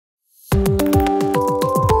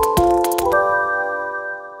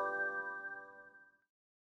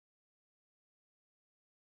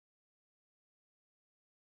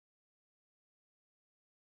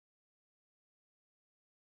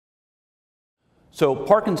So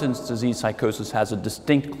Parkinson's disease psychosis has a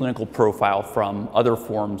distinct clinical profile from other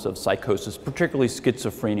forms of psychosis, particularly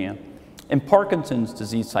schizophrenia. In Parkinson's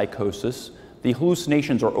disease psychosis, the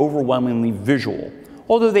hallucinations are overwhelmingly visual,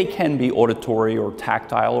 although they can be auditory or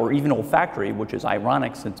tactile or even olfactory, which is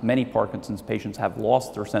ironic since many Parkinson's patients have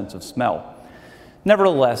lost their sense of smell.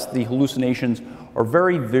 Nevertheless, the hallucinations are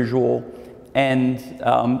very visual, and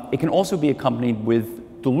it can also be accompanied with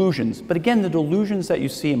delusions. But again, the delusions that you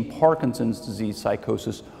see in Parkinson's disease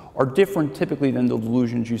psychosis are different typically than the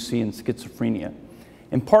delusions you see in schizophrenia.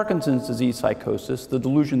 In Parkinson's disease psychosis, the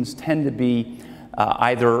delusions tend to be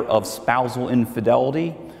either of spousal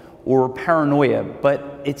infidelity or paranoia,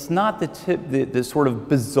 but it's not the sort of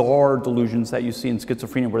bizarre delusions that you see in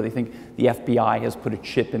schizophrenia where they think the FBI has put a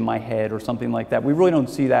chip in my head or something like that. We really don't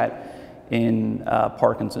see that in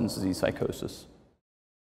Parkinson's disease psychosis.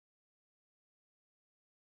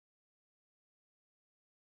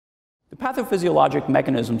 The pathophysiologic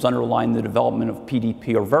mechanisms underlying the development of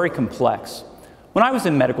PDP are very complex. When I was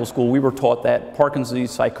in medical school, we were taught that Parkinson's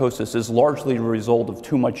disease psychosis is largely the result of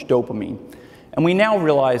too much dopamine. And we now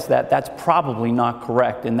realize that that's probably not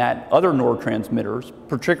correct, and that other neurotransmitters,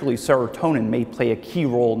 particularly serotonin, may play a key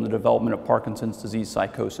role in the development of Parkinson's disease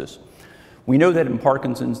psychosis. We know that in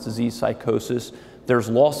Parkinson's disease psychosis, there's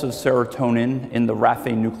loss of serotonin in the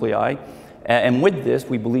raphe nuclei, and with this,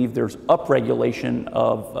 we believe there's upregulation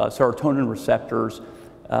of serotonin receptors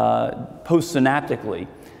postsynaptically.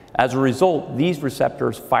 As a result, these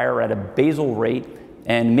receptors fire at a basal rate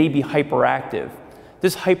and may be hyperactive.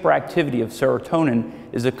 This hyperactivity of serotonin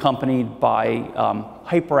is accompanied by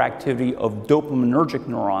hyperactivity of dopaminergic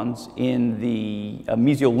neurons in the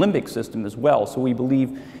mesolimbic system as well. So we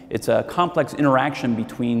believe it's a complex interaction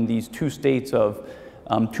between these two states of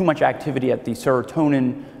too much activity at the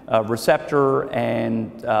serotonin receptor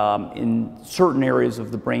and in certain areas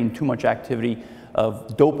of the brain, too much activity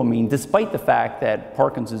of dopamine, despite the fact that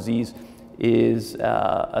Parkinson's disease is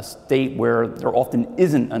a state where there often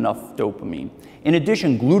isn't enough dopamine. In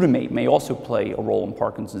addition, glutamate may also play a role in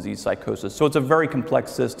Parkinson's disease psychosis. So it's a very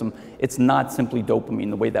complex system. It's not simply dopamine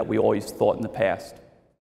the way that we always thought in the past.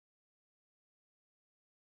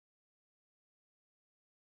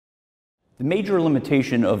 The major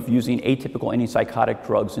limitation of using atypical antipsychotic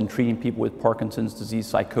drugs in treating people with Parkinson's disease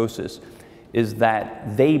psychosis is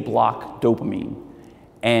that they block dopamine.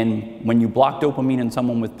 And when you block dopamine in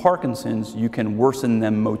someone with Parkinson's, you can worsen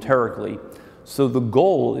them motorically. So the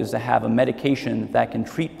goal is to have a medication that can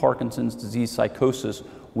treat Parkinson's disease psychosis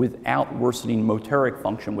without worsening motoric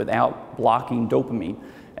function, without blocking dopamine.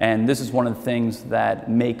 And this is one of the things that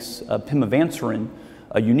makes pimavenserin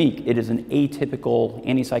unique. It is an atypical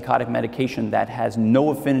antipsychotic medication that has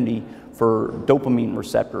no affinity for dopamine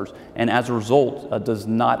receptors, and as a result does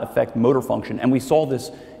not affect motor function. And we saw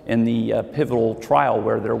this in the pivotal trial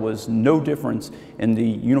where there was no difference in the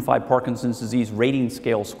Unified Parkinson's Disease Rating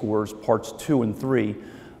Scale scores, parts 2 and 3,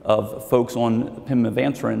 of folks on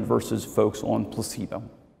pimavenserin versus folks on placebo.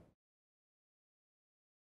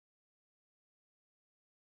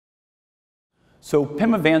 So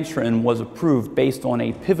pimavenserin was approved based on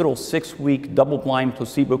a pivotal 6-week double-blind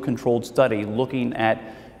placebo-controlled study looking at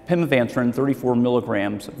pimavenserin 34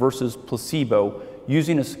 milligrams versus placebo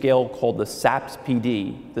using a scale called the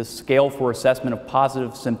SAPS-PD, the Scale for Assessment of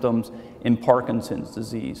Positive Symptoms in Parkinson's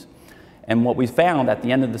Disease. And what we found at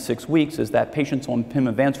the end of the 6 weeks is that patients on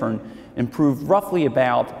pimavenserin improved roughly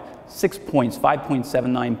about 6 points,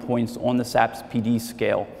 5.79 points on the SAPS-PD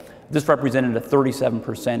scale. This represented a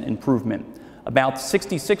 37% improvement. About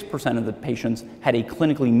 66% of the patients had a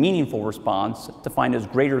clinically meaningful response, defined as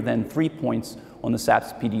greater than 3 points on the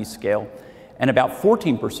SAPS-PD scale, and about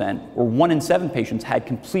 14%, or 1 in 7 patients, had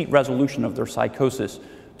complete resolution of their psychosis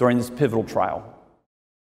during this pivotal trial.